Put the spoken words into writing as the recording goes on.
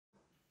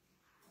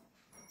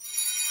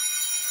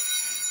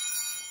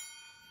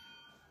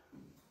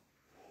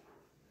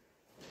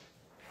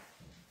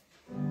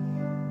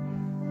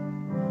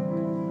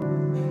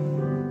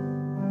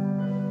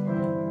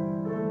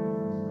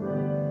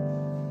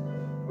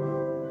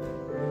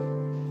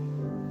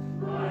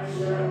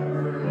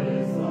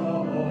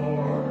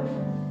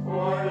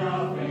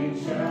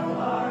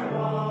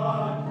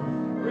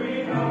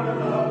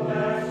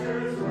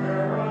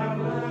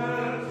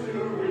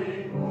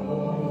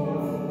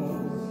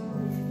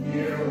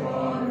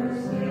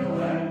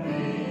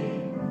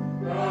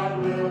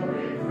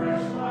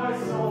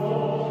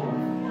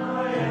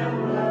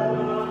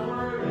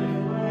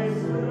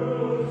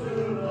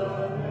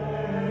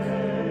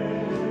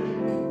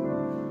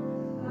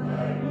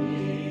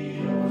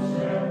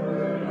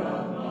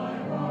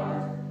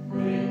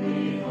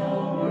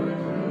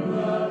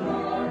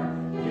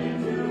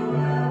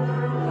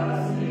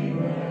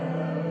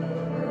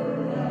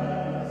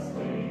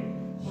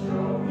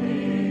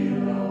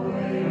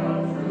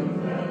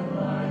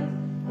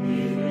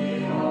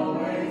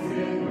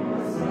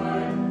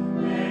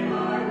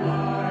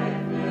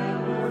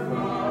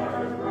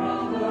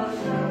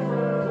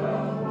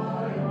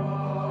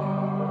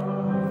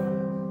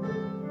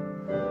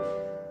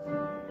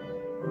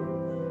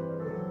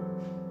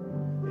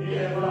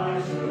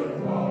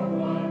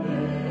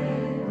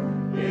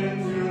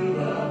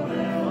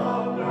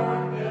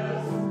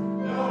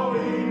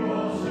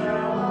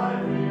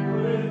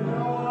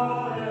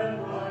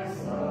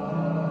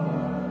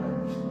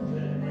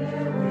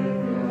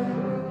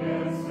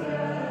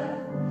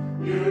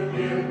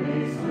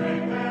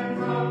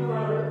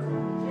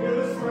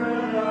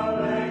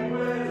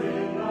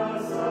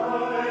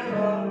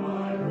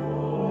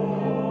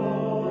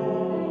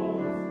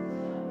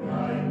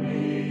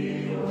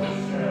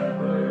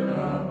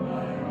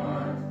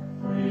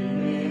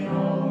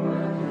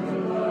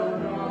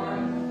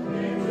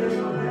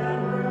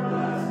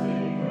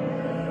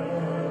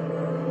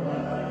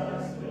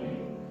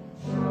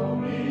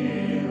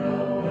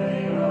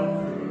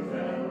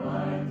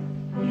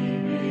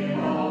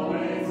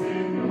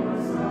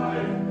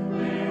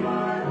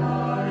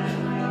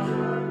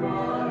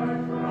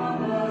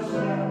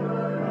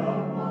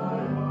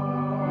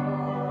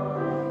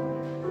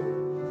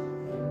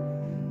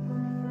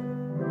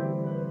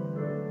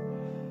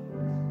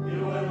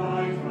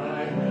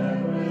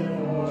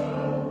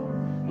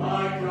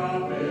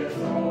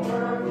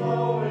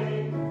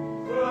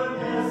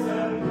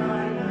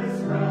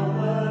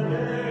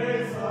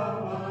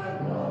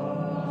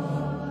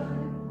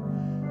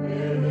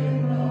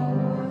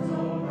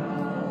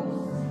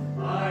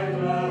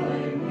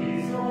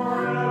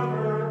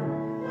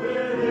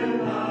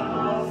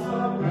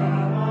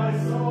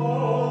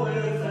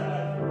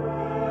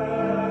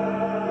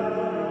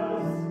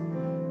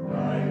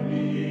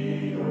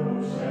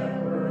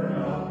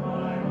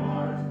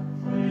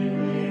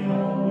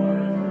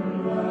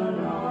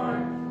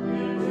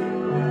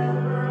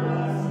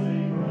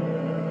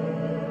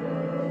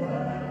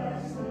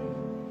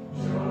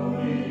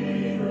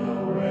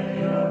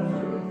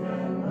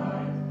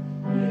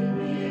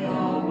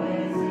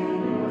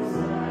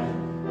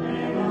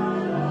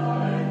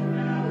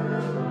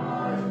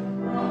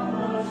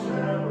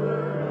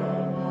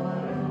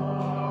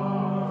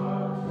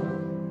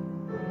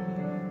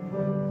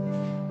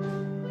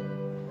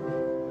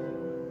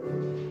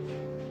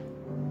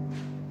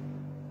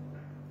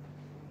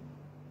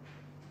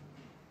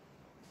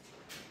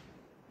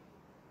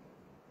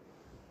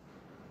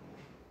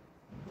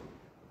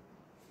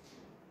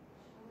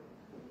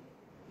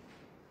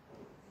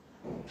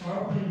Our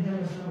opening hymn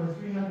is number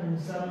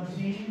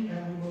 317,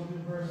 and we will do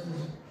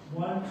verses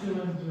 1,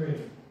 2, and 3.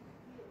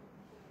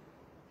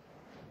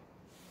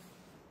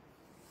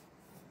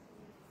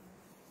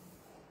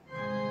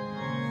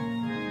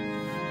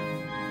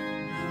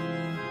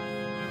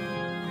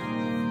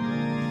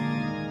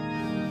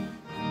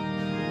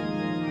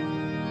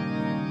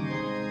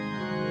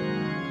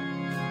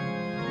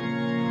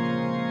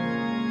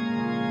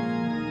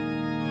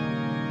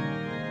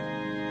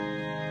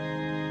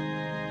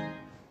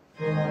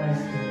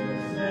 Christ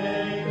is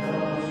made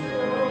of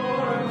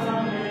sure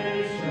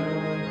foundation,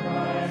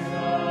 Christ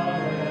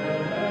the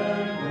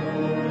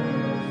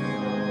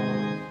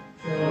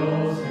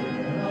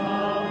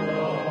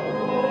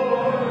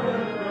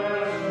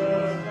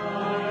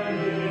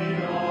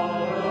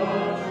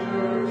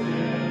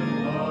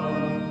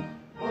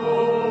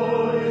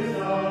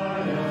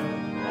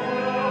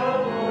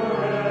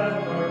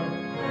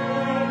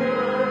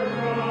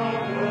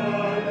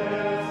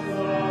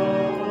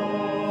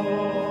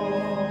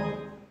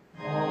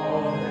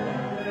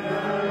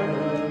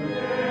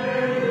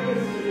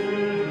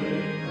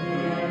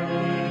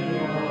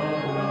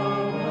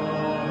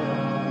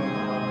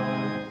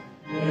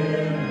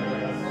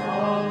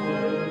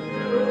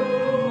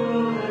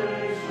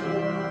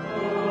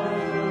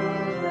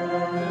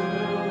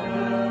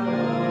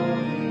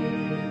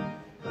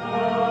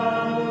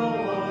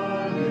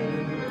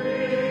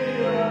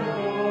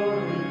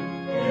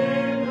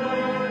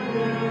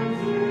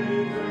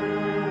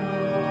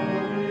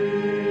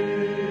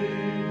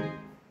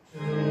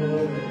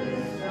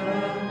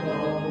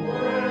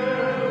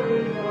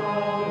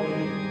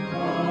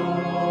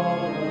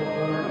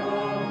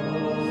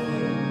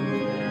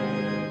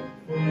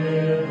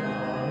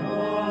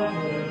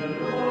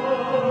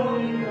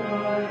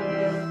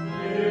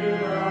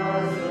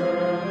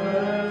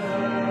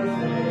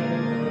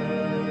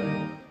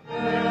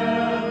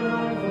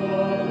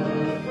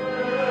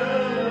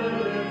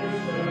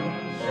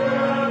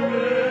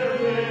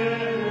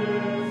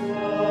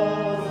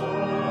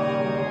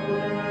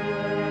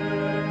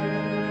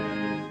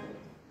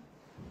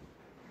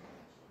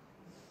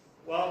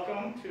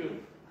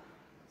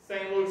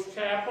Bruce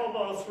Chapel.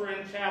 Those who are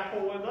in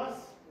chapel with us,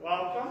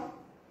 welcome.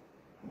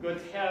 Good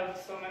to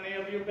have so many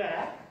of you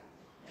back.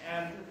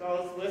 And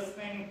those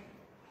listening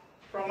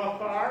from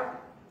afar,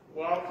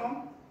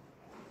 welcome.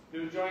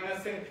 Do join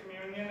us in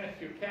communion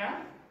if you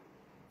can.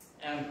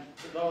 And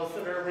for those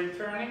that are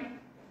returning,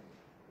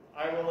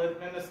 I will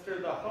administer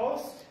the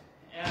host,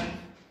 and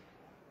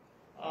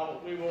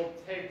we will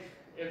take,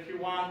 if you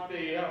want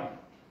the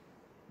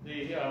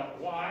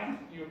wine,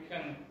 you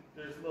can,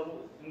 there's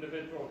little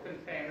individual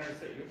containers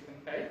that you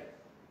can take.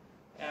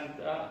 And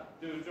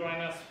do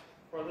join us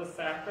for the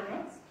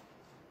sacraments.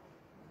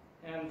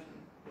 And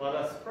let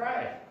us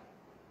pray.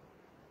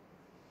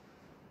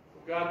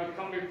 God, we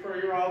come before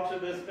your altar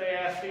this day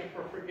asking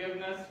for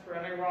forgiveness for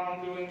any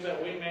wrongdoing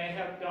that we may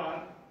have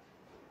done,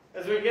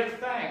 as we give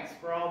thanks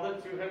for all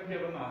that you have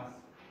given us.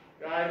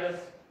 Guide us,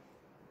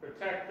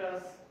 protect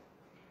us,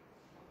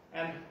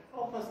 and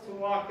help us to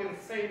walk in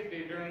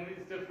safety during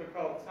these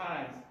difficult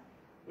times.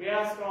 We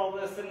ask all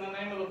this in the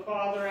name of the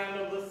Father,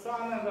 and of the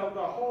Son, and of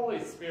the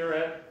Holy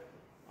Spirit.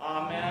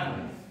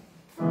 Amen.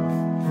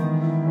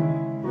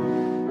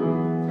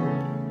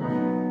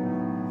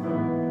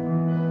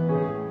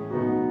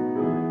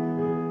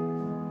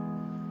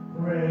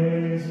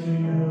 Praise to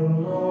you,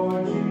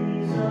 Lord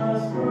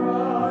Jesus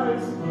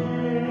Christ,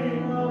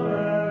 King of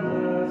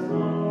endless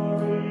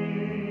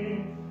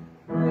glory.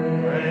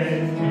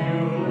 Praise to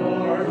you,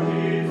 Lord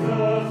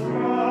Jesus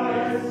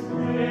Christ,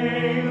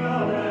 King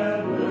of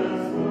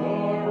endless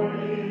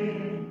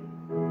glory.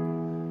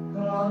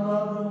 God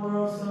loved the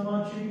world so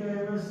much he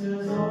gave us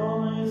his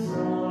only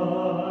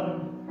Son,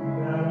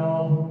 that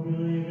all who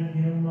believe in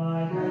him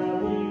might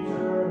have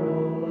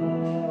eternal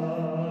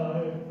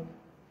life.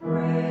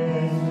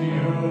 Praise to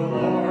you,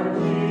 Lord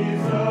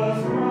Jesus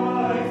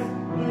Christ,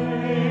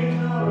 King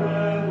of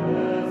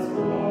endless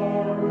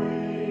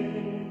glory.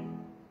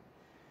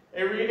 A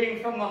reading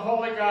from the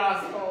Holy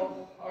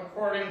Gospel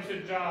according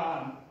to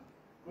John.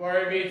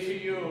 Glory be to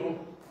you,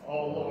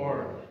 O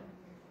Lord.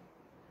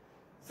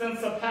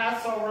 Since the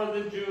Passover of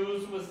the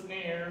Jews was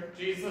near,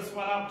 Jesus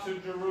went up to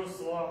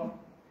Jerusalem.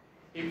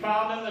 He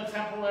found in the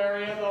temple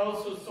area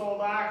those who sold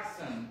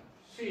oxen,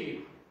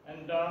 sheep,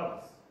 and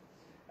doves,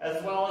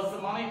 as well as the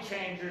money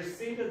changers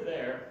seated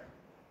there.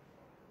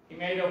 He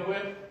made a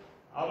whip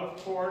out of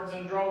cords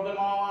and drove them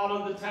all out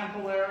of the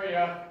temple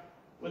area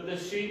with the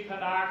sheep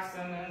and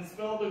oxen, and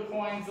spilled the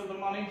coins of the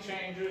money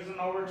changers and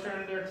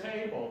overturned their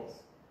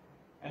tables.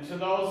 And to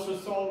those who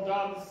sold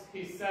doves,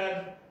 he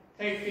said,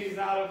 "Take these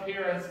out of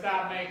here and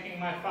stop making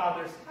my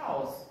Father's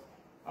house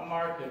a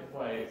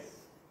marketplace."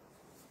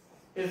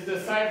 His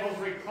disciples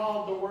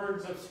recalled the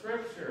words of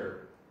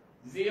Scripture,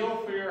 "Zeal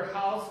for your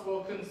house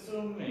will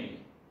consume me."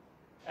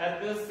 At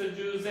this the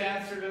Jews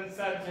answered and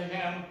said to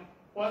him,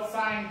 "What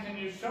sign can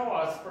you show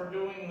us for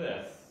doing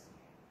this?"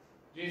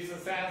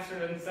 Jesus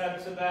answered and said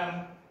to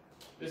them,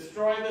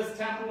 "Destroy this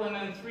temple, and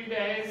in 3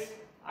 days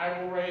I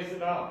will raise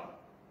it up."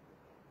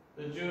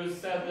 The Jews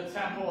said, "The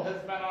temple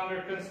has been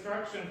under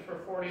construction for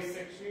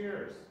 46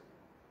 years,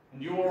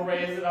 and you will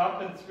raise it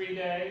up in 3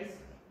 days?"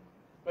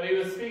 But he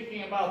was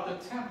speaking about the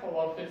temple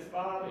of his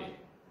body.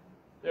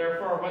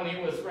 Therefore, when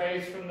he was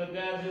raised from the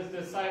dead, his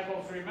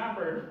disciples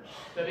remembered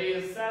that he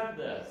had said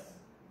this,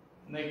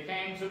 and they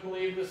came to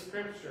believe the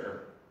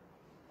Scripture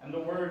and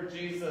the word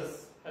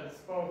Jesus had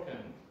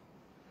spoken.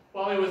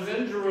 While he was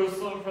in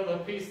Jerusalem for the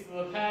feast of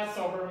the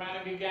Passover,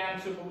 many began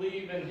to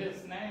believe in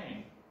his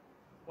name,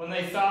 when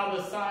they saw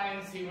the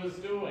signs he was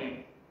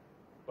doing.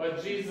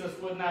 But Jesus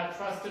would not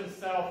trust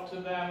himself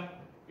to them,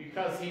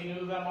 because he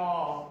knew them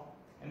all,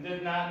 and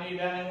did not need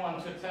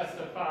anyone to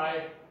testify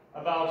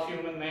about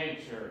human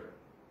nature.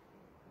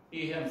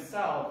 He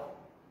himself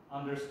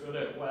understood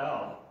it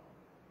well.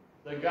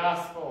 The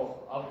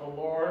Gospel of the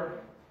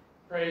Lord.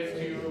 Praise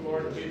to you,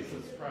 Lord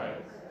Jesus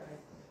Christ.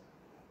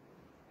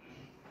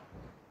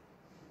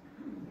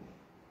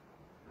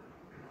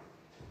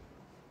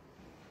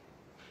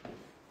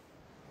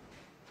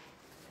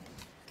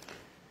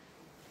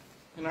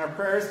 In our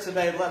prayers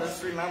today, let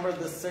us remember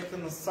the sick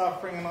and the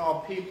suffering and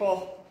all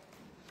people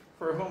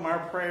for whom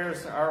our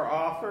prayers are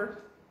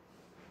offered.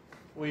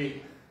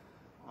 We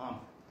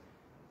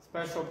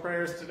special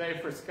prayers today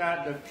for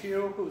Scott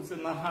DePew, who's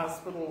in the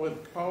hospital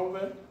with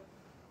COVID,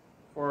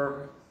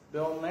 for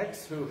Bill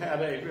Nix, who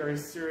had a very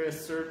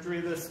serious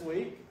surgery this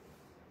week,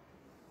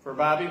 for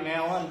Bobby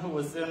Malin, who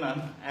was in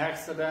an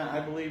accident, I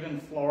believe, in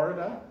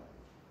Florida,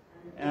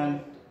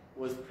 and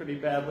was pretty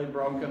badly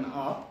broken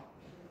up.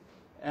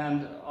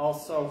 And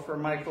also for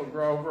Michael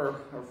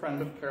Grover, a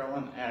friend of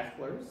Carolyn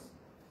Ackler's.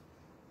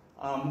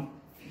 I'll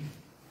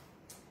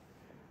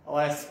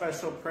ask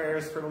special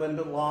prayers for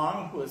Linda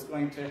Long, who is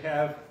going to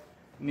have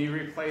knee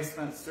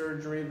replacement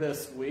surgery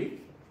this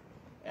week,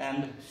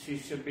 and she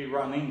should be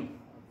running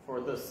for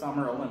the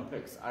Summer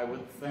Olympics, I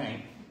would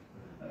think.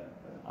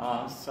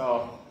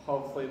 So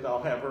hopefully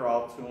they'll have her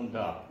all tuned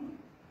up.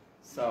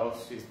 So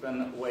she's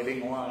been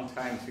waiting a long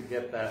time to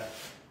get that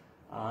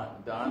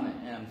done,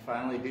 and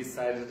finally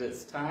decided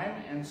it's time,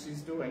 and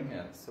she's doing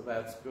it, so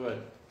that's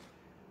good.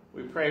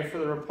 We pray for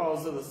the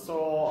repose of the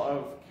soul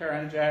of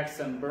Karen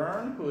Jackson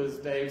Byrne, who is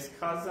Dave's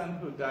cousin,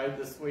 who died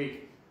this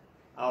week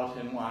out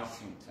in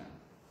Washington.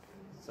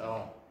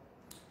 So,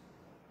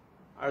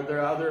 are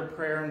there other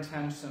prayer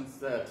intentions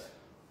that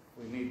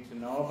we need to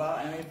know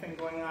about? Anything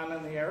going on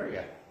in the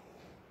area?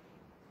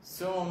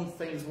 Soon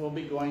things will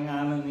be going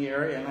on in the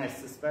area, and I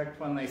suspect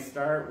when they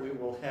start, we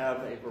will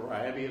have a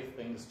variety of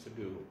things to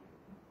do.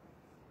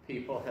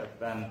 People have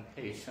been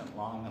patient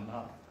long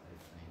enough,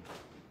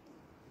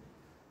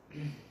 I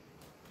think.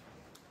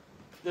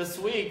 This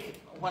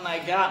week, when I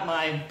got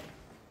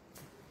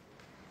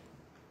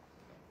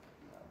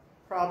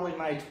probably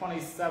my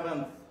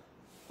 27th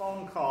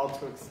phone call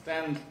to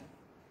extend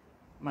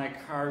my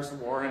car's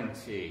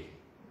warranty.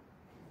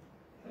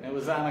 And it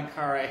was on a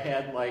car I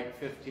had like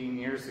 15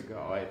 years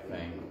ago, I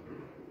think.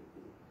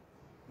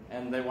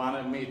 And they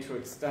wanted me to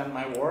extend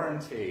my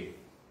warranty.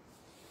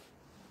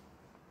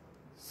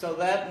 So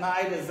that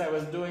night, as I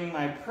was doing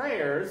my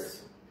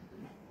prayers,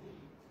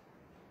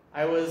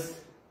 I was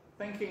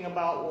thinking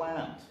about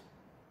Lent.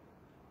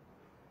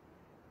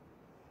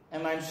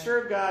 And I'm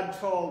sure God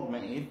told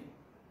me,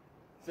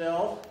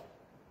 Phil,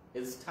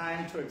 it's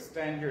time to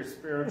extend your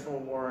spiritual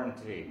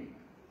warranty.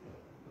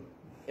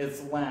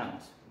 It's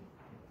Lent.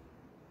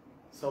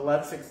 So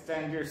let's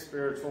extend your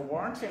spiritual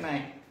warranty. And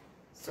I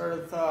sort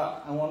of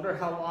thought, I wonder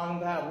how long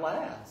that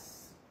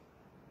lasts.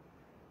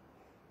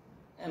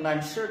 And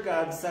I'm sure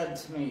God said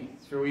to me,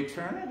 through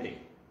eternity.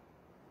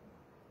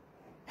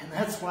 And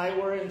that's why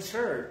we're in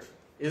church,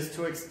 is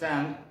to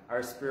extend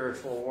our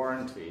spiritual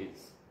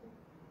warranties.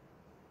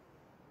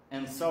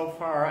 And so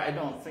far, I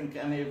don't think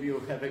any of you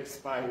have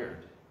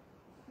expired.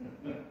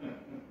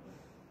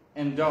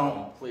 And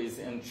don't, please,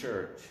 in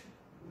church.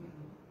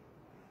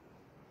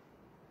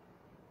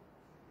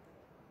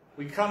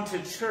 We come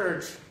to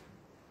church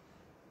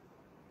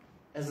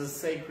as a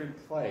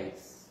sacred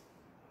place.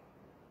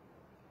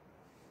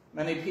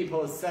 Many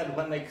people have said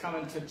when they come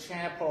into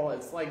chapel,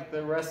 it's like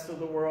the rest of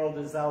the world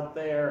is out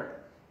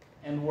there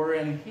and we're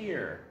in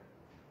here,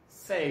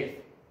 safe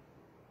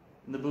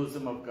in the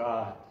bosom of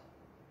God,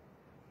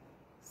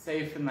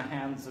 safe in the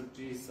hands of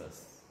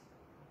Jesus.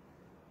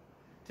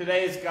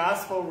 Today's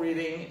gospel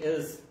reading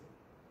is,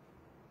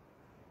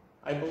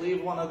 I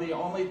believe, one of the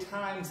only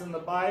times in the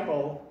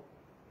Bible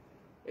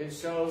it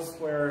shows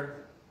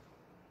where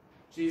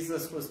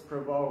Jesus was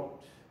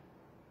provoked.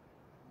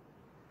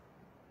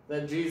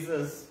 That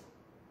Jesus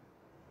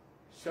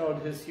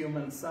showed his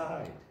human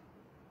side.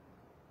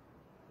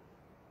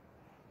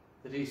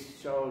 That he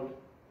showed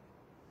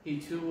he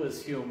too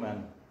was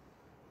human.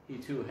 He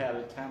too had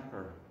a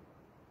temper.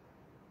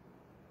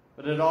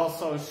 But it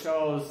also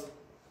shows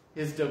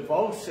his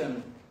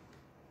devotion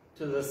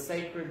to the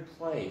sacred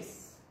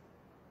place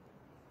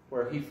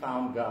where he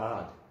found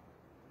God.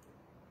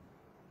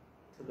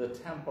 To the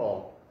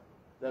temple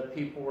that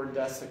people were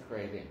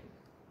desecrating.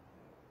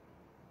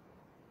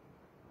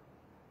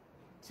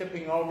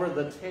 Tipping over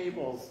the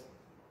tables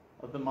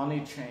of the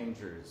money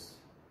changers.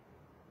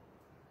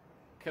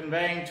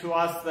 Conveying to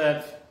us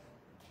that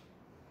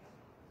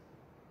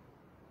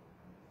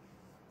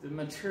the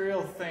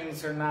material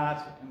things are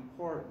not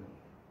important,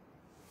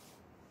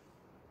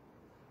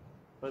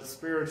 but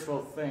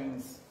spiritual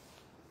things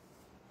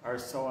are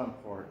so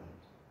important.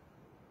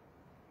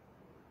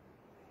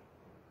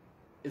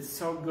 It's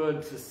so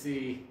good to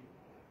see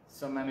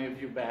so many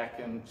of you back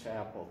in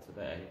chapel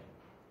today.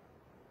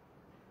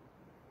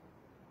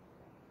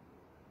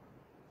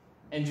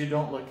 And you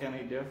don't look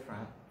any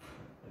different.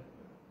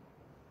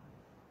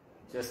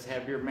 Just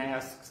have your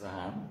masks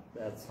on,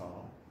 that's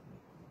all.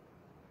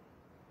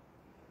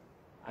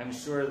 I'm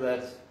sure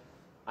that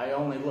I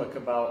only look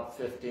about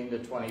 15 to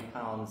 20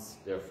 pounds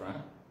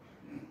different.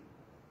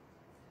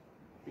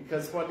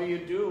 Because what do you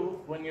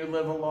do when you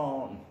live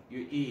alone?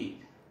 You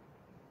eat.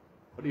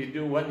 What do you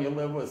do when you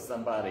live with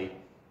somebody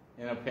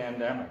in a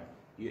pandemic?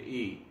 You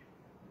eat.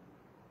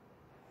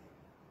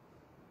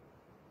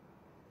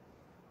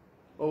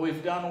 But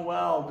we've done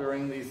well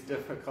during these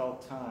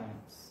difficult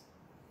times.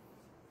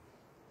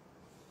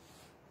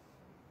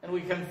 And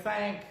we can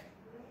thank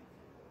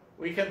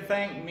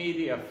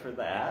media for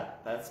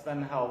that. That's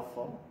been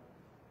helpful.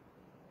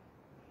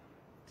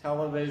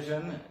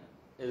 Television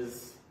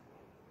is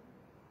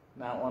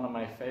not one of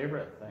my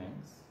favorite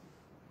things.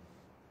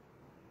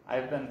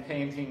 I've been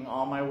painting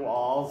all my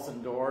walls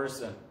and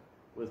doors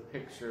with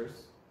pictures.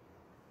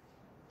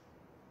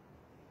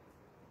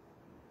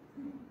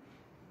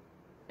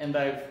 And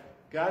I've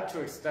got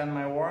to extend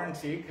my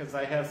warranty because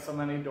I have so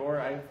many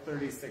doors. I have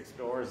 36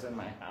 doors in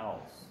my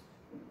house.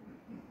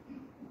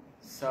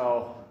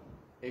 So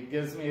it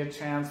gives me a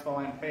chance while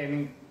I'm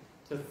painting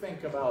to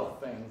think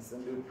about things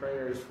and do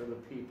prayers for the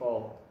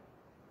people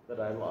that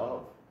I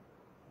love.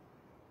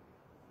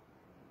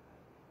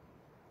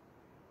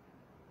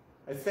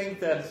 I think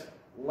that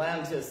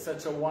Lent is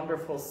such a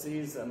wonderful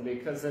season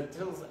because it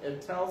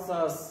tells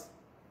us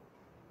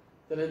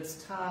that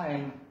it's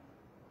time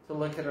to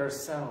look at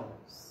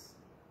ourselves.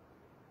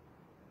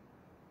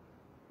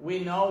 We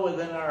know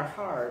within our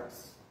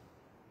hearts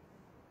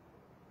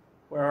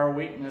where our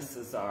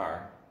weaknesses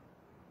are.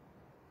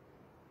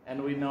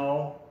 and we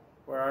know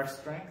where our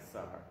strengths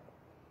are.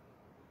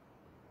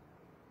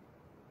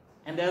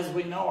 And as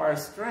we know our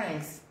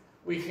strengths,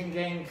 we can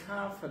gain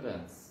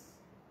confidence.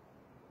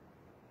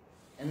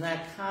 And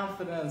that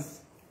confidence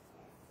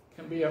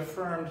can be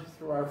affirmed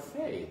through our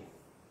faith.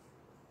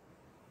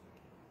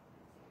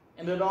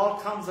 And it all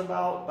comes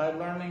about by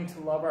learning to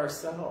love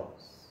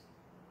ourselves.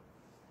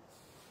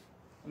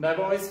 And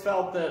I've always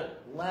felt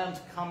that Lent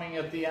coming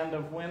at the end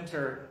of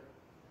winter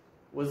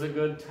was a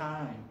good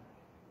time.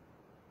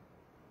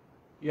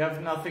 You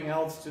have nothing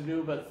else to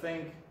do but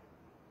think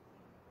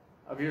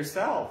of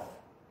yourself,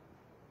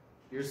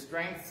 your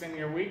strengths and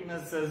your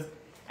weaknesses,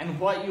 and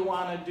what you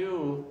want to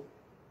do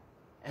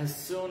as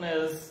soon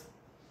as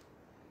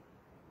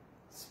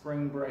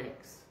spring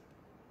breaks,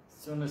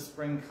 as soon as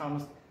spring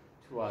comes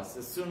to us,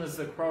 as soon as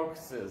the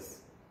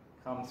crocuses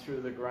come through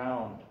the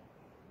ground.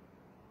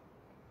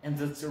 And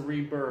it's a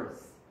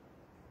rebirth.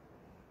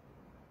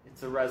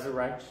 It's a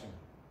resurrection.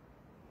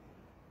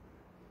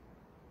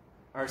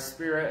 Our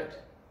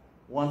spirit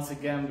once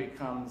again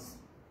becomes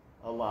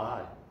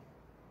alive.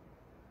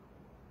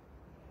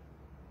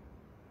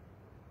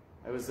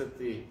 I was at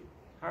the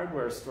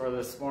hardware store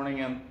this morning,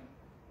 and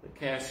the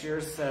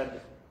cashier said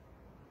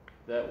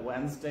that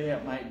Wednesday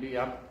it might be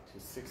up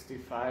to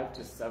 65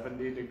 to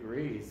 70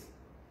 degrees.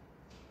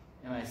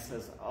 And I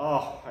says,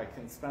 oh, I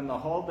can spend the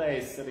whole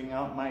day sitting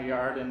out in my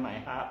yard in my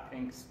hot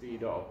pink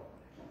Speedo.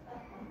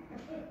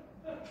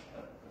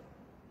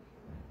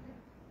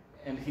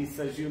 And he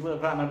says, you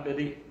live on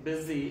a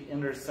busy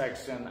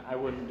intersection. I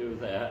wouldn't do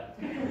that.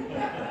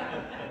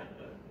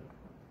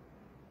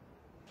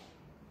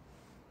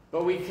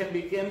 But we can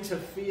begin to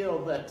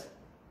feel that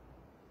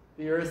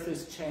the earth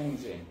is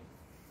changing.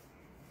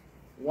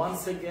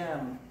 Once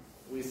again,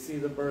 we see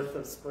the birth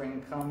of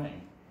spring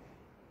coming.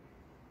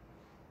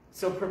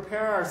 So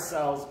prepare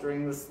ourselves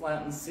during this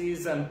Lenten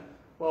season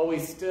while we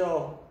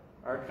still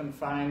are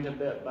confined a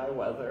bit by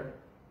weather.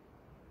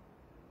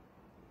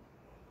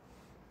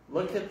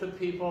 Look at the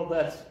people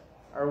that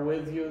are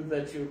with you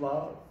that you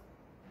love.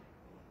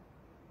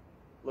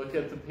 Look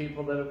at the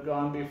people that have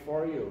gone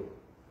before you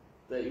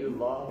that you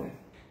love.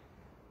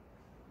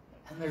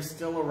 And they're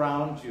still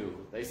around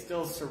you. They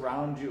still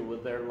surround you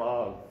with their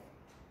love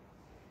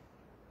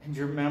and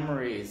your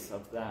memories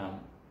of them.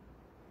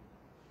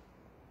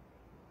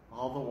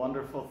 All the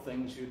wonderful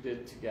things you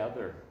did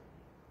together.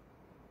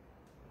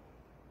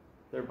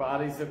 Their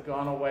bodies have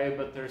gone away,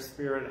 but their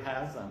spirit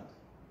hasn't,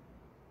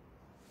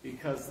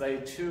 because they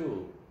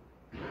too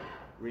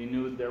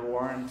renewed their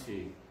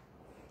warranty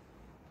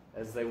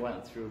as they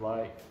went through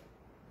life.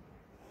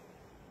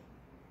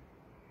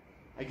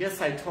 I guess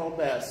I told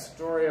that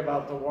story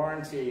about the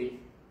warranty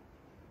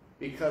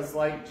because,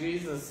 like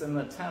Jesus in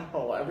the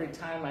temple, every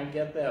time I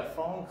get that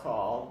phone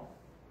call,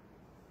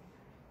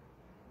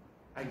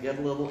 I get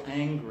a little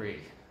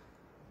angry.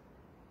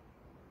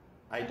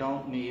 I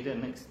don't need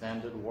an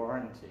extended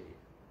warranty,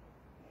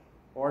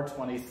 or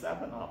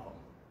 27 of them.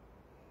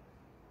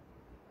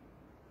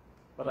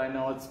 But I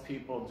know it's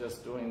people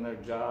just doing their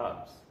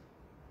jobs.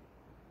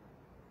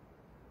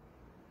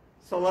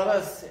 So let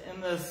us,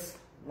 in this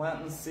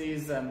Lenten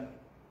season,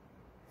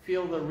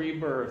 feel the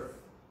rebirth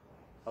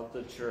of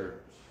the church.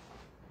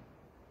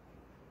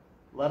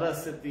 Let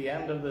us, at the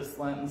end of this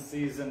Lenten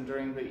season,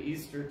 during the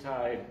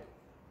Eastertide,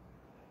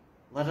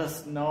 let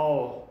us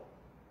know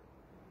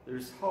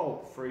there's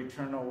hope for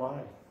eternal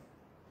life.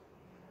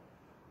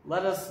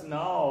 Let us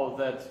know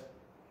that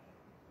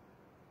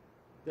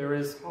there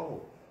is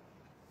hope.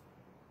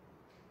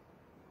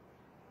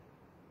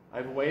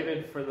 I've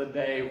waited for the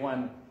day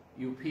when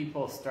you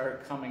people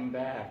start coming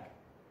back.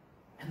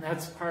 And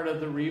that's part of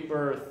the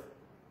rebirth,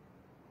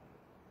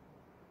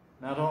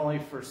 not only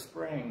for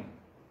spring,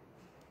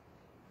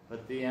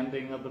 but the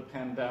ending of the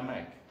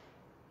pandemic.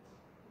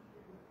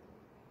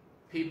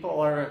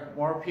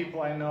 More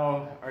people I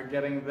know are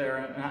getting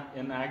their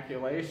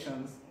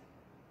inoculations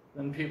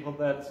than people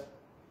that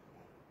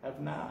have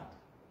not.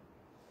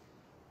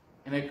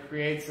 And it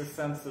creates a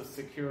sense of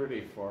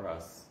security for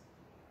us.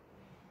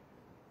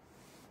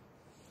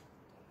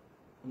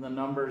 And the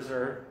numbers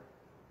are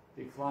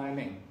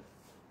declining,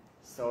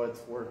 so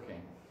it's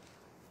working.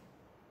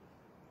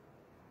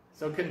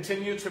 So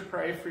continue to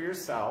pray for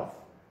yourself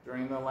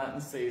during the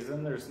Lenten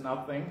season. There's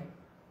nothing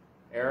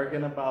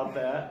arrogant about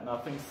that,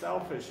 nothing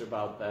selfish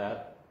about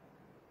that.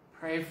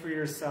 Pray for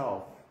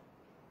yourself.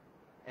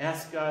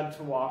 Ask God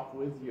to walk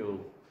with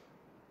you.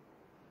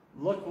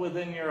 Look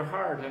within your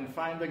heart and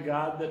find the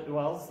God that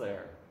dwells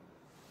there.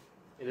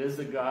 It is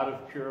a God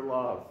of pure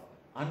love,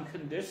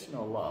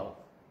 unconditional love,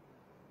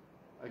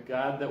 a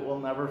God that will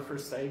never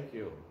forsake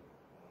you.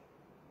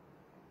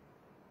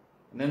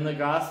 And in the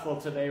gospel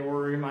today,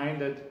 we're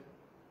reminded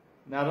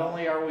not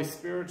only are we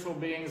spiritual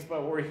beings,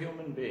 but we're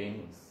human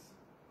beings.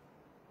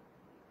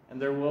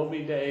 And there will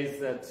be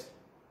days that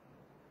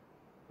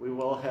we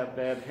will have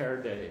bad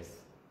hair days.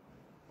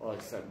 Well,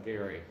 except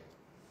Gary.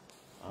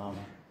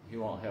 He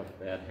won't have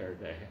a bad hair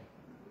day.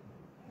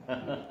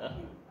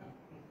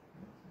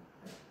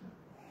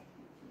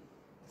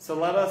 So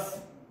let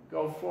us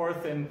go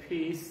forth in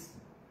peace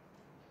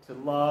to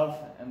love,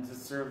 and to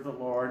serve the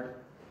Lord.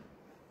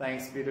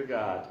 Thanks be to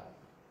God.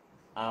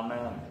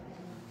 Amen.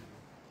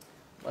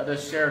 Let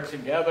us share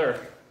together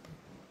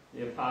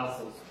the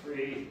Apostles'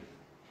 Creed.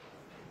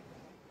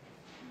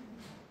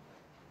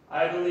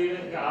 I believe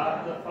in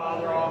God, the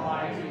Father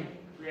Almighty,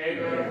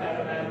 creator of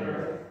heaven and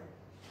earth.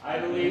 I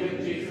believe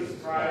in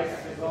Jesus Christ,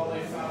 his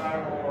only Son,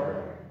 our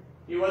Lord.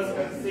 He was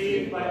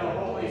conceived by the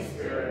Holy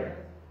Spirit,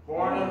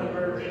 born of the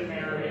Virgin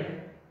Mary.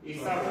 He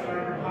suffered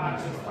under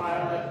Pontius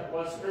Pilate,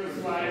 was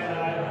crucified,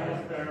 died, and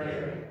was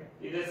buried.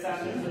 He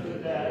descended to the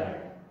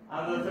dead.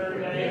 On the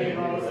third day he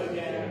rose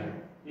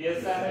again. He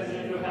ascended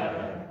into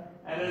heaven,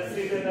 and is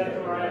seated at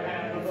the right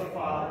hand of the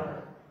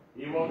Father.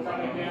 He will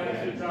come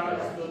again to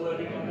judge the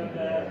living and the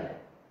dead.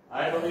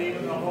 I believe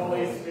in the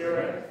Holy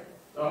Spirit,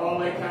 the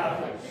Holy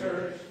Catholic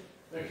Church,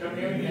 the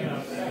communion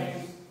of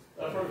saints,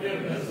 the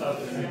forgiveness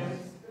of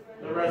sins,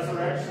 the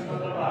resurrection of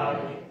the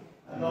body,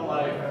 and the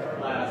life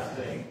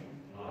everlasting.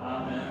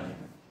 Amen.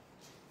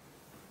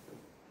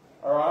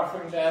 Our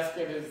offering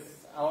basket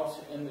is out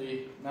in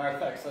the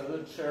narthex of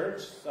the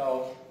church,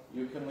 so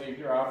you can leave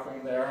your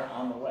offering there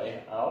on the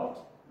way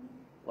out.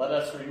 Let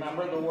us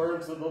remember the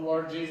words of the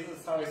Lord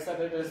Jesus, how he said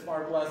it is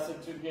more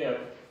blessed to give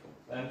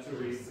than to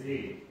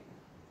receive.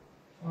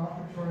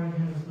 Offertory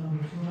hymn is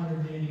number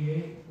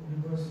 288, will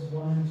be verses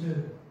 1 and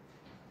 2.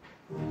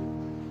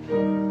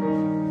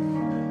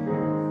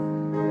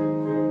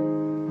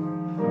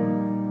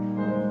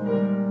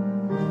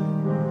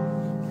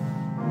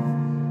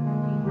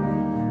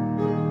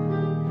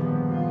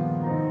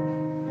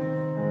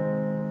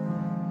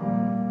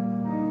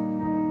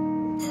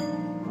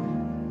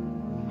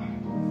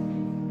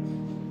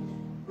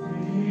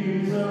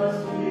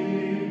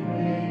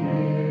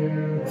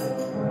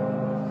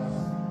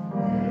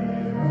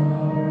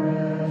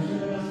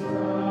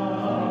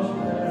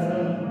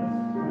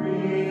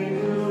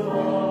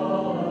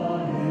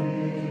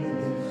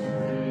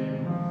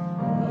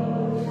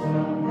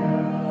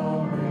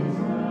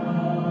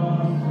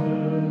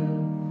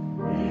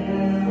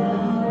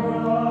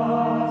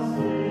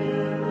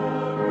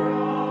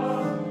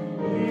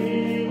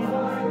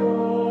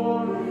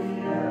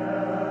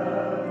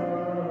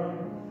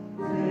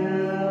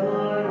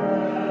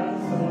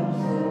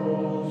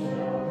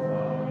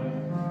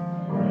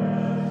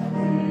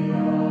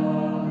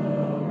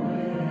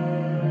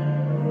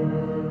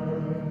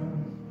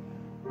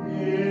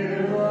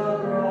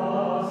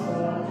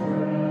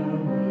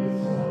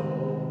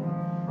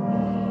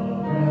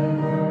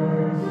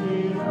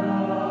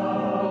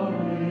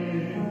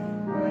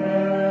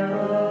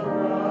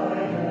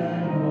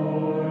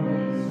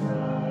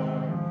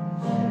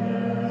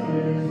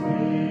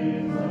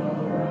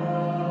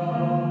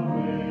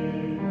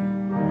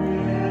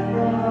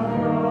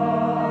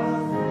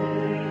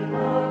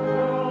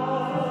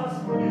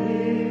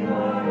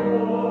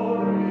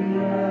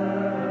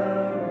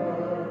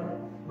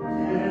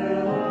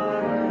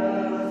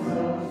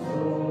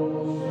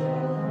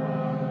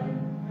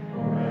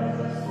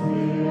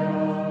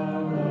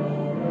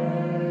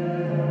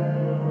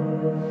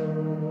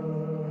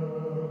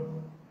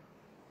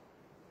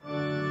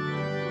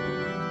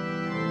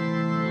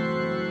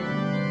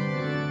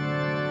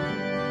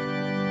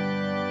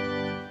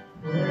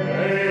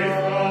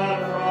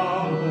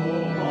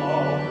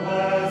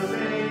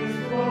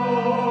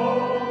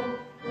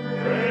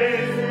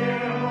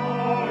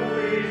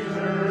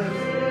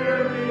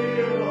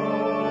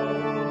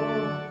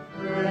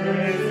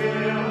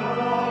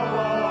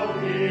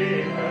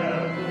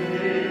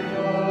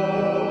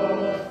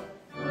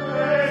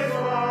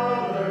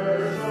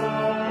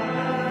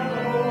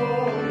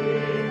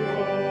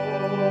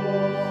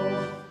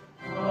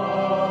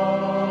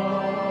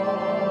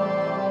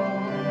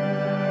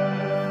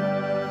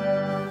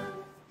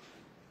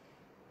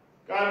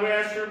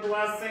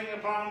 Blessing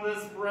upon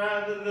this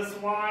bread and this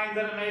wine,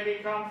 that it may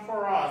become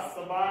for us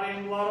the body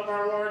and blood of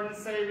our Lord and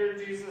Savior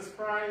Jesus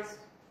Christ.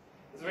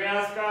 As we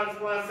ask God's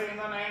blessing in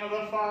the name of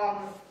the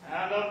Father,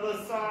 and of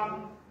the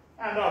Son,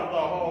 and of the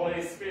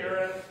Holy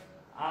Spirit.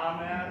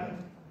 Amen.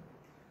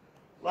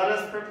 Let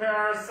us prepare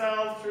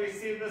ourselves to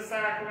receive the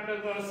sacrament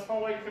of this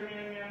Holy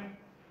Communion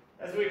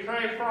as we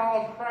pray for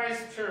all of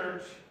Christ's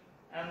church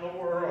and the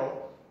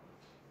world.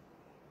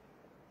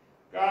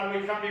 God,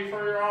 we come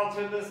before your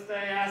altar this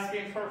day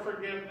asking for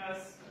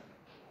forgiveness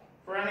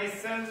for any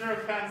sins or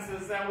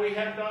offenses that we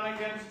have done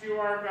against you,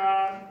 our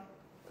God,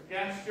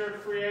 against your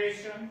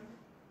creation,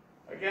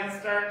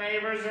 against our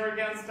neighbors, or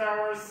against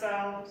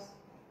ourselves.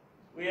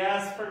 We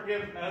ask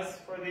forgiveness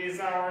for these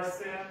our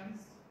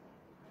sins.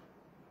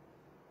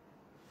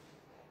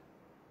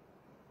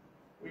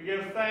 We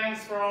give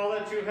thanks for all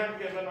that you have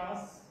given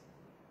us,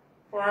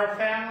 for our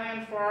family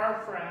and for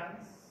our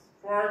friends,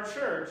 for our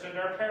church and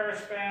our parish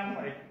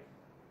family,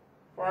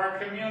 for our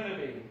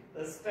community,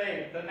 the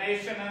state, the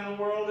nation, and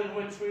the world in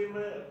which we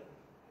live.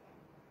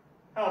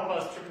 Help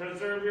us to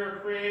preserve your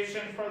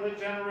creation for the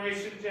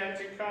generations yet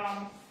to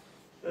come,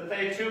 that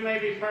they too may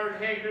be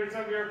partakers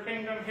of your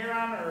kingdom here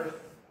on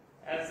earth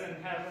as in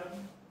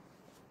heaven.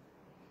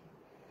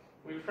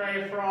 We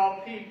pray for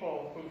all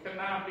people who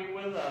cannot be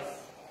with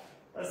us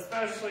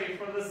especially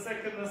for the sick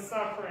and the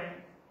suffering,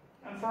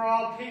 and for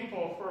all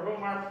people for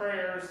whom our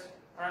prayers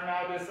are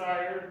now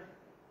desired.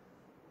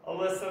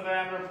 Alyssa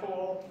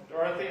Vanderpool,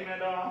 Dorothy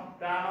Middaugh,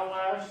 Donna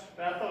Lesh,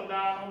 Beth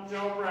O'Donnell,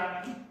 Joe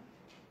Brennan,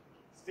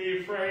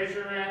 Steve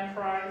Frazier, Ann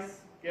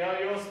Price, Gail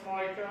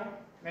Yosmoika,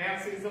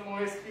 Nancy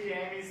Zamoyski,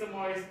 Amy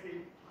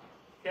Zamoyski,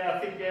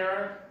 Kathy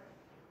Garrett,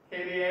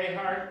 Katie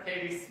Ahart,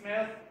 Katie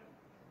Smith,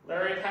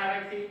 Larry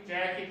Padacky,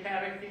 Jackie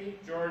Padacky,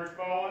 George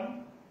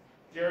Bowen,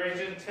 Jerry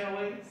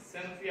Gentili,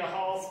 Cynthia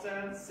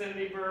Halstead,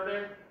 Cindy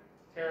Burdick,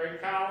 Terry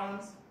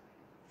Collins,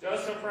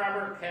 Joseph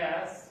Robert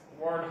Cass,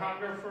 Ward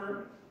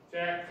Hungerford,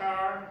 Jack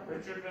Carr,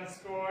 Richard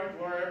Vinskoy,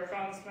 Gloria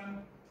Kunzman,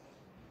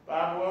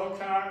 Bob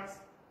Wilcox,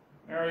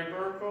 Mary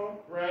Burkle,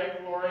 Greg,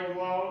 Lori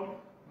Glode,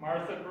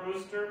 Martha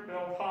Brewster,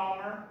 Bill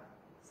Palmer,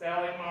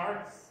 Sally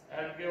Marks,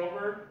 Ed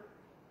Gilbert,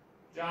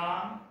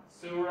 John,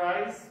 Sue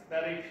Rice,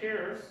 Betty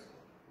Pierce,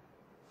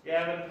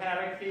 Gavin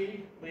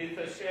Padacky,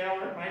 Letha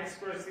Shaler, Mike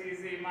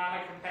Scorsese,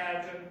 Monica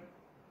Pageant,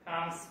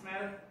 Tom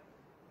Smith,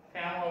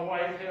 Pamela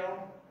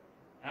Whitehill,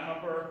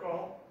 Emma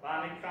Burkle,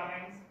 Bonnie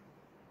Cummings,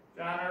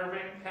 John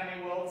Irving,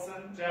 Penny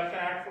Wilson, Jeff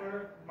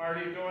Ackler,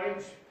 Marty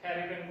Deutsch,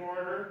 Patty Van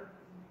Gorder,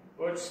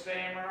 Butch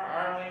Stamer,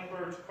 Arlene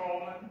Birch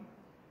Coleman,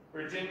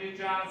 Virginia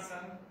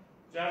Johnson,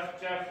 Jeff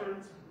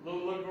Jeffords,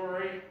 Lou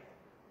Liguri,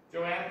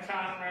 Joanne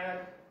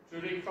Conrad,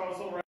 Judy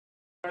Kozel,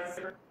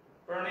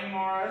 Bernie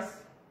Morris,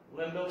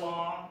 Linda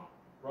Long,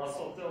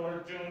 Russell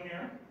Dillard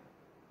Jr.,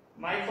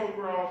 Michael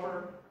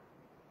Grover,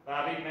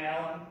 Bobby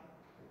Mallon,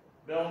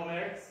 Bill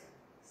Mix,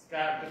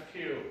 Scott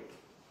Depew.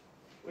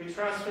 We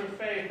trust through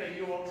faith that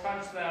you will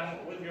touch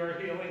them with your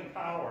healing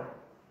power.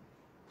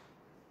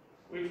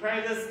 We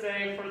pray this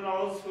day for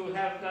those who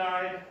have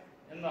died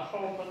in the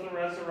hope of the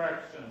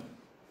resurrection.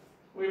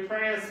 We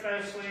pray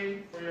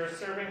especially for your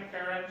servant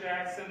Karen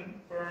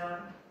Jackson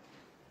Byrne.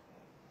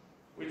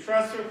 We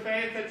trust through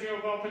faith that you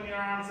have opened your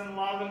arms in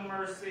love and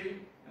mercy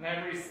and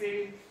have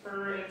received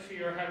her into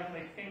your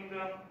heavenly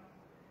kingdom.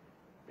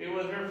 Be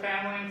with her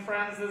family and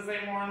friends as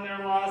they mourn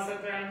their loss,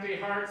 that their empty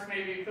hearts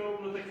may be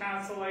filled with the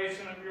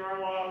consolation of your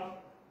love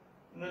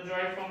and the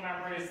joyful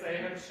memories they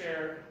have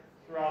shared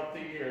throughout the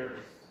years.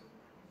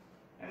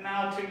 And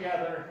now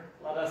together,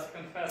 let us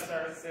confess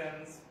our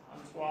sins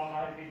unto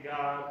Almighty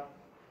God.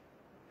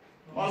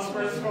 Most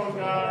merciful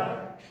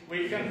God,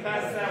 we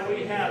confess that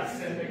we have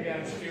sinned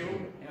against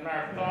you in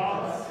our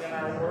thoughts, in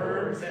our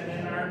words, and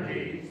in our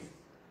deeds,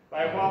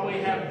 by what we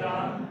have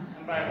done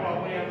and by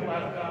what we have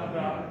left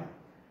undone.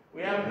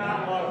 We have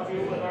not loved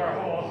you with our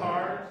whole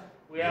heart.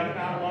 We have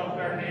not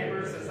loved our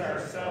neighbors as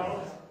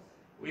ourselves.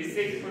 We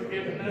seek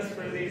forgiveness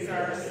for these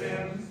our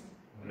sins,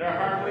 and are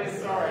heartily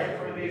sorry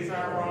for these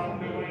our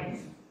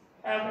wrongdoings.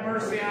 Have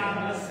mercy on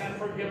us and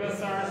forgive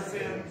us our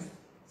sins,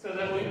 so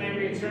that we may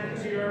return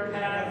to your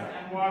path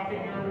and walk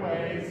in your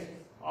ways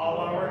all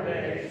our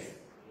days.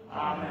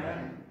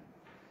 Amen.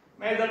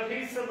 May the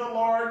peace of the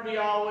Lord be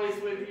always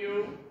with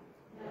you.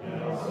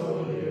 And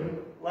also with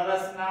you. Let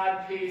us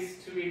nod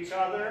peace to each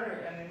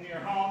other, and in your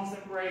homes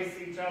embrace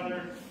each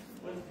other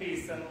with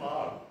peace and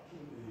love.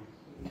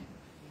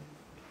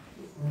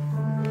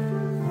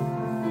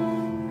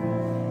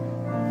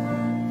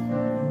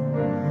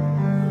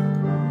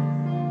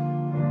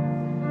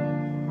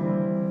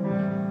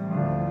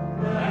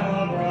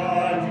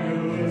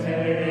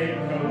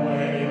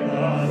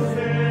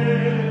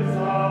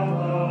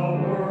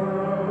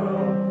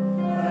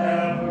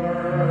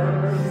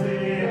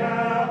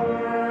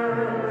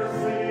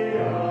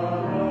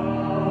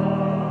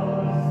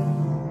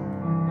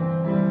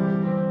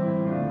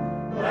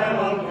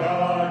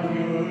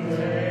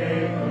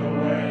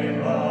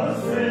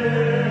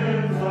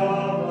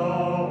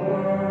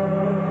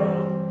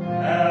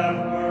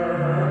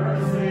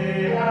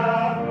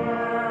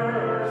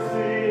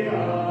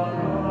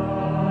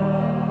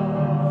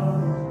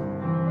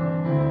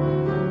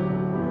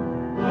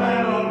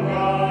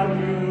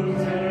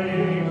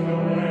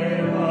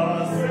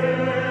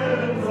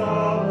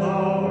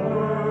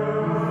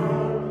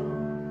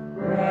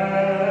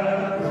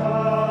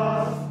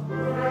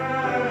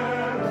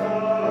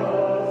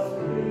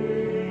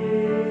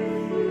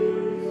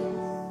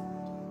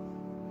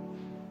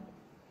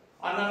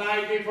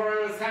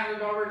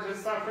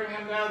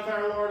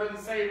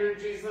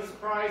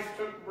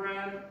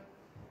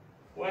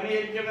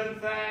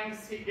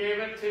 He gave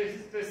it to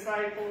his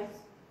disciples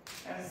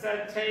and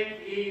said, "Take,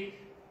 eat.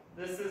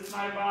 This is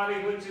my body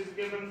which is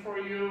given for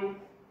you.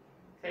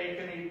 Take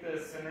and eat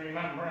this in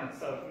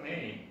remembrance of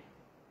me."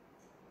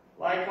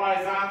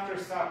 Likewise, after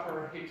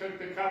supper, he took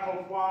the cup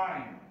of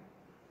wine.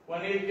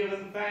 When he had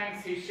given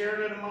thanks, he shared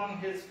it among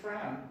his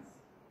friends.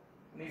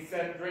 And he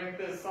said, "Drink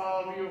this,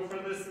 all of you, for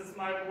this is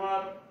my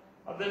blood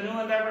of the new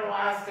and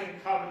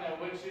everlasting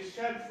covenant, which is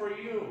shed for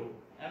you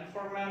and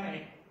for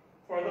many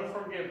for the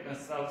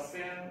forgiveness of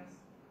sins.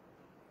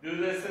 Do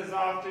this as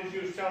oft as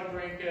you shall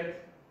drink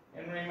it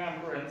in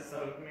remembrance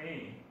of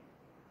me."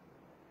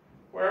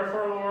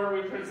 Wherefore, Lord,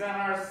 we present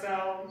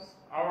ourselves,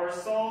 our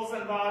souls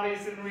and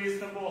bodies in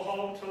reasonable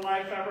hope to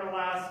life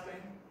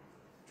everlasting,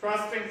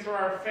 trusting through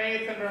our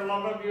faith and our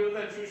love of you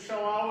that you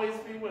shall always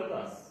be with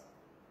us,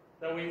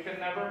 that we can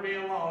never be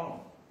alone.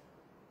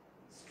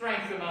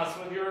 Strengthen us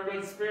with your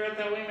good spirit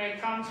that we may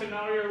come to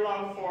know your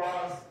love for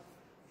us,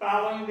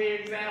 following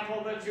the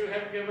example that you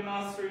have given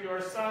us through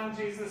your Son,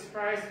 Jesus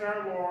Christ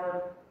our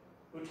Lord,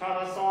 who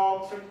taught us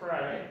all to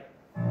pray.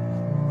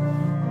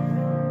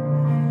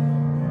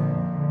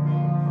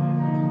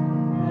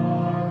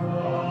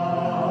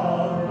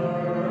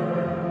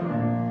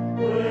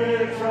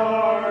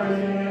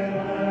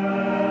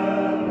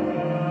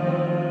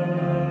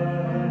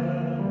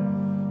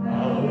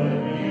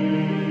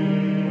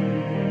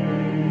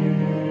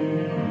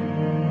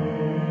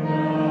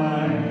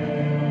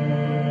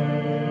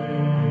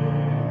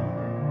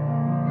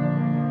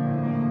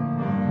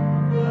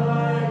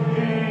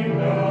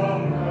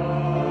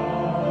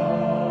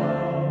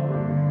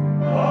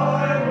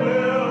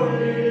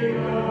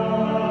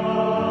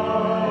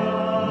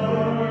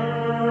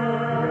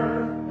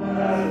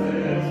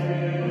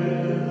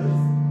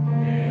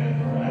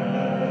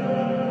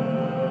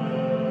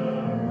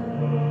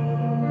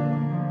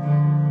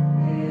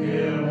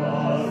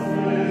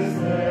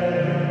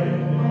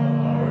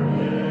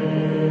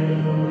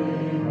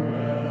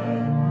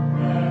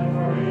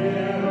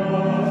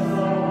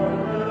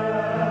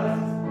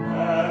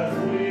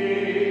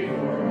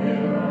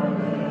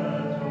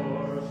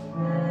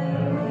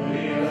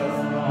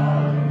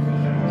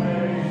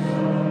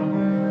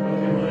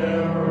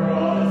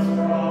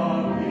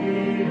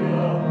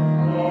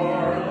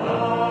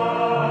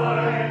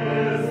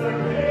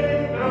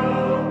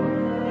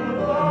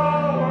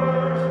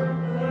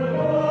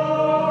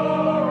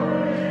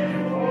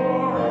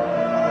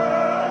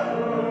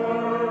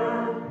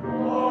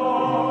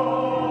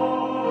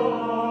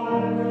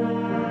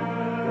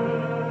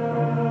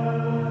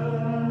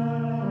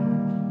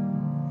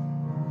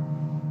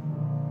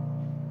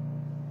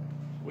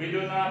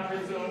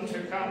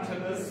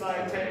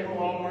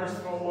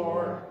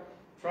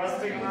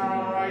 Trusting in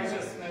our own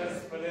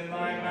righteousness, but in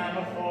thy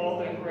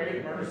manifold and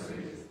great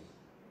mercies.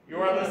 You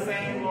are the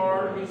same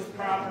Lord, whose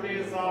property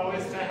is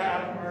always to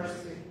have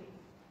mercy.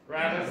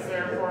 Grant us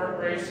therefore,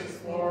 gracious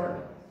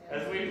Lord,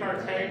 as we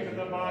partake of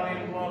the body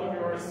and blood of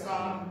your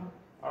Son,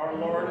 our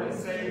Lord and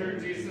Savior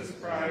Jesus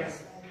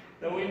Christ,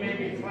 that we may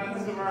be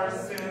cleansed of our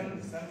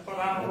sins and put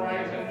on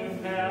right a new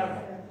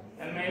path,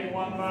 and made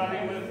one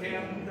body with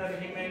him,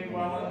 that he may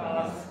dwell in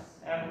us,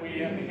 and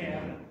we in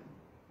him.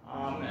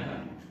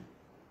 Amen.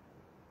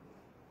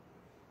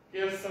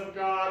 Gifts of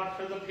God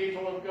for the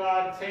people of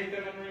God, take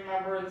them in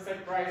remembrance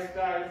that Christ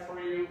died for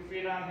you.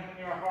 Feed on him in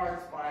your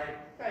hearts by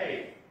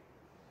faith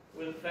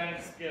with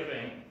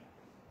thanksgiving.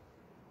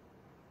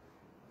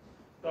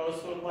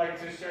 Those who would like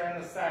to share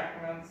in the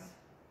sacraments,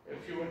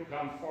 if you would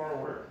come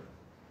forward.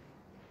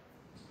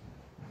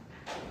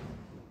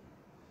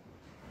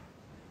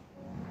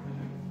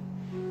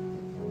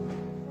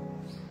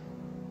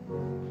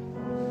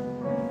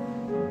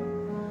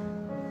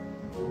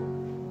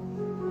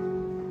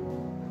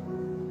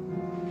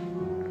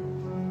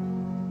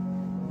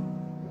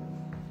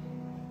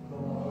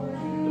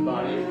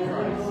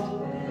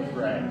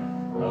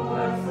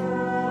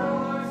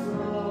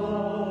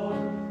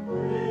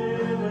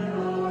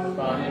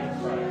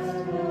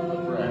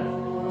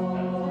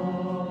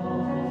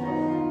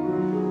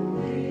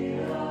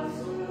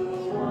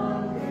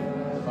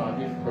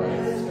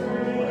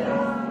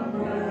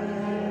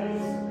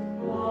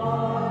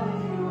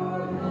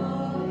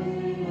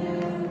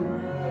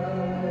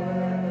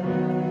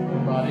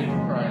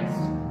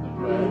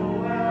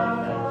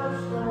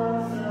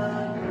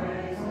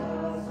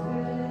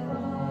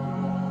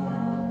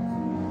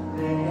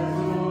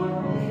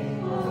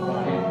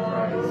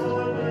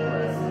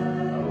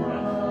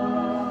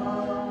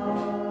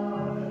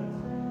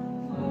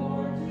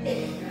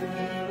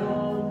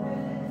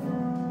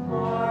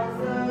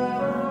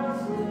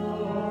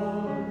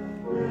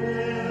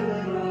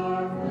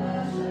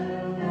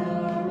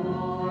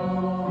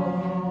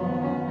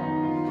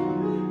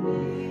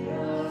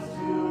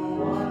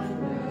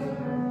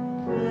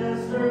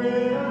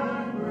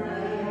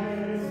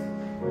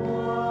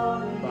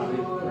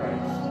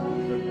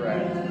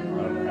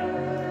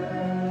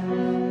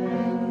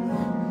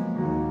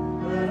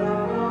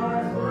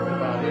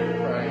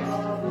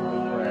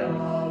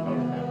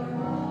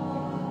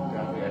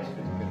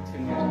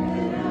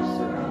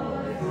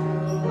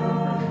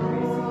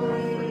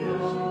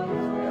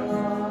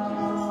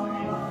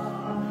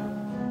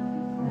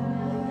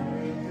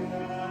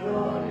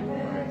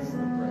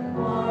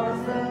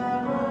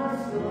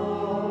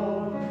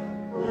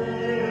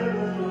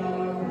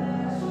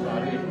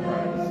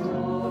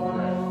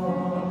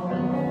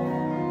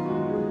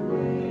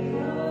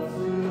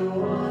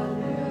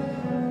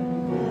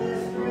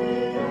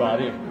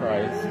 Body of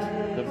Christ,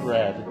 the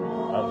bread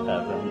of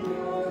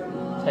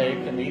heaven.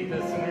 Take and eat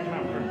this in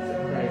remembrance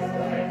that Christ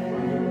died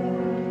for you.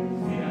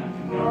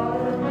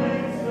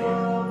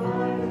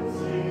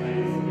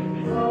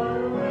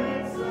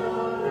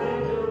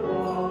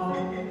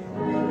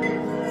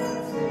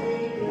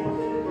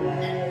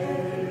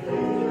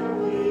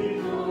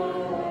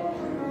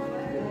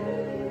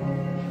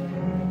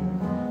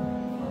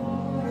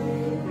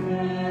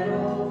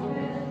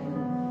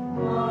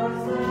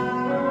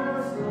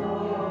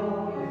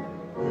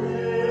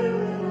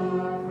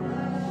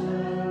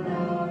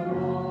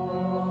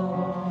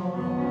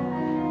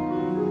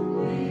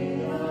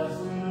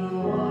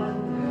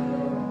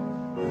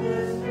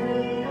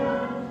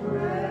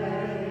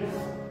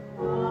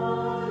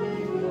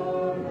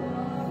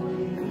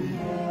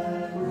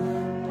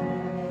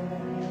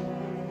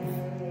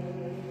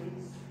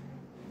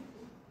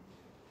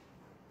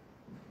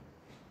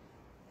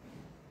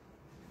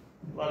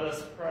 Let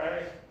us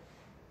pray.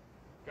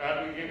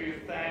 God, we give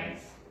you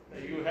thanks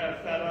that you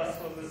have fed us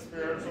with the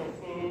spiritual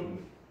food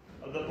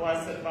of the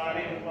blessed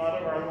body and blood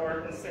of our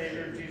Lord and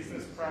Savior,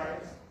 Jesus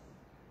Christ.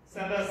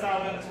 Send us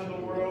out into the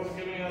world,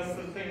 giving us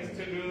the things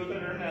to do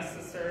that are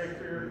necessary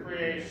for your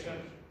creation,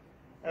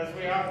 as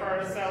we offer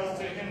ourselves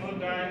to him who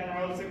died and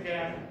rose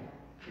again,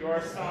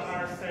 your Son,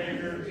 our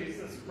Savior,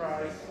 Jesus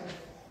Christ.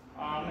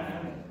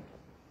 Amen.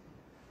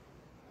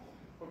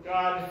 For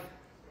God,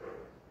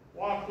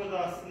 walk with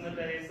us in the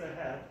days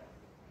ahead.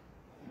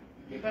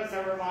 Keep us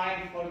ever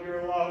mindful of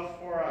your love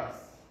for us.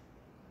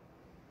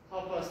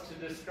 Help us to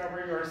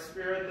discover your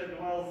Spirit that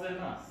dwells in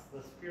us,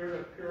 the Spirit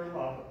of pure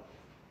love.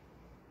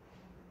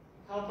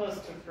 Help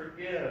us to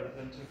forgive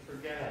and to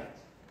forget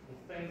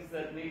the things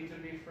that need to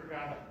be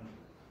forgotten.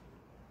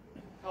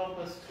 Help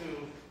us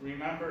to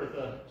remember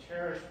the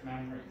cherished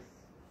memories.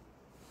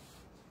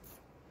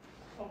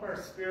 Help our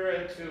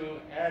spirit to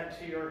add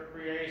to your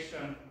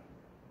creation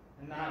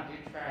and not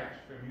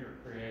detract from your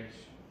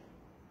creation.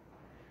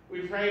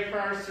 We pray for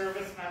our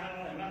servicemen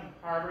and women,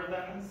 harbor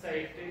them in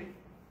safety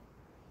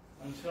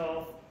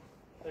until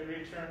they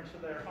return to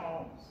their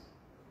homes.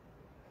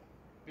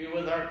 Be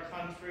with our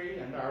country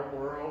and our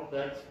world,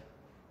 that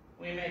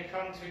we may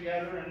come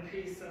together in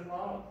peace and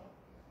love.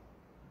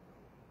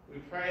 We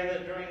pray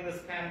that during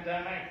this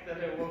pandemic that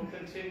it will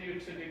continue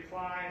to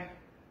decline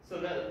so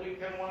that we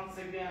can once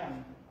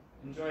again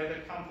enjoy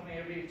the company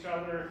of each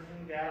other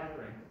in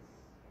gatherings.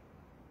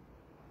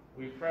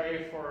 We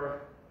pray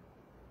for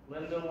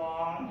Linda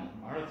Long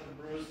and Martha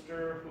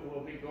Brewster, who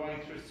will be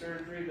going through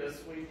surgery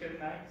this week and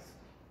next.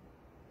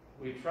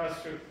 We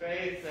trust your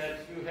faith that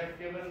you have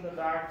given the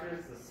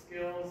doctors the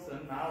skills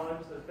and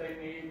knowledge that they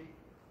need.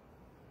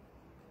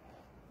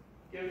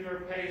 Give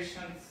your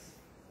patients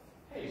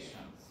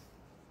patience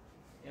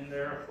in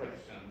their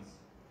afflictions.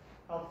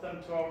 Help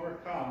them to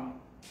overcome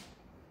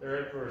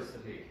their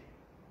adversity.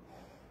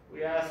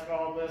 We ask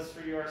all this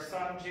through your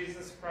Son,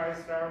 Jesus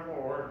Christ our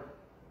Lord.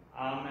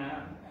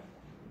 Amen.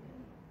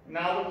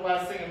 Now the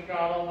blessing of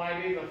God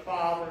Almighty, the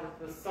Father,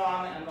 the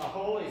Son, and the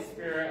Holy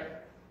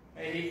Spirit,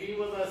 may he be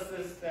with us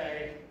this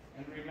day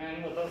and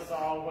remain with us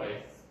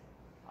always.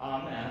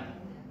 Amen.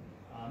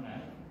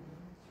 Amen.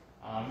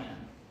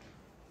 Amen.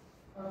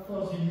 Our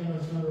closing hymn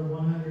is number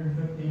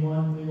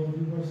 151. We will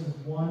do verses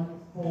 1,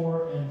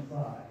 4, and 5.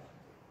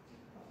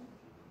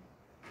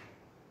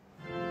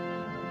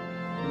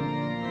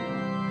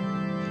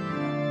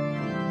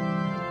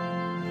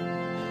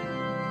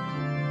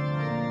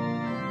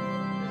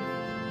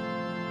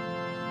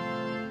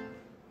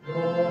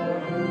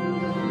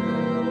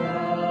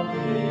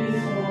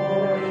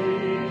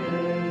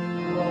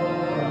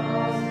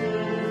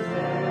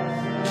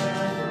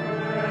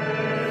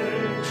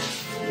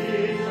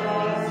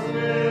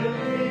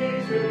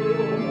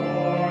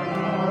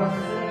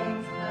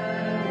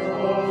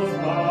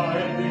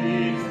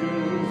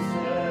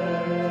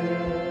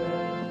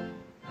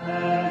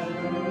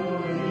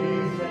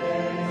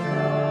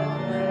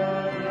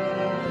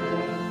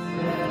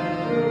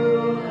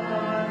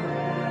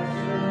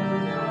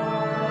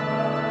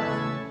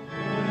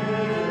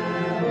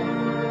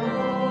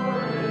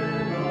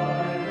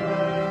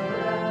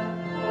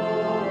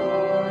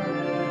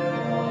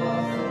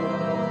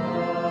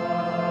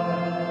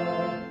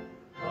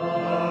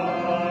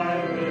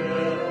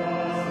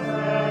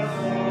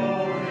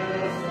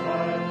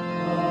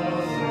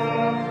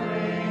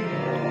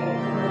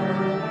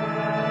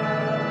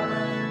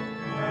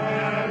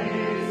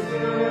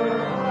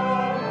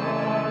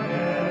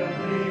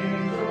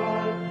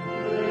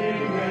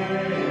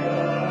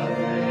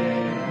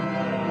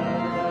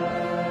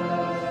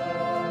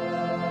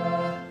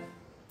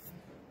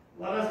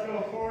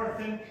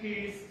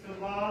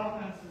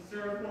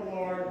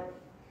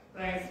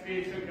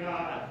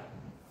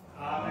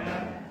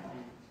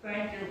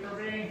 Thank you for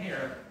being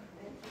here.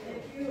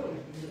 Thank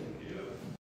you.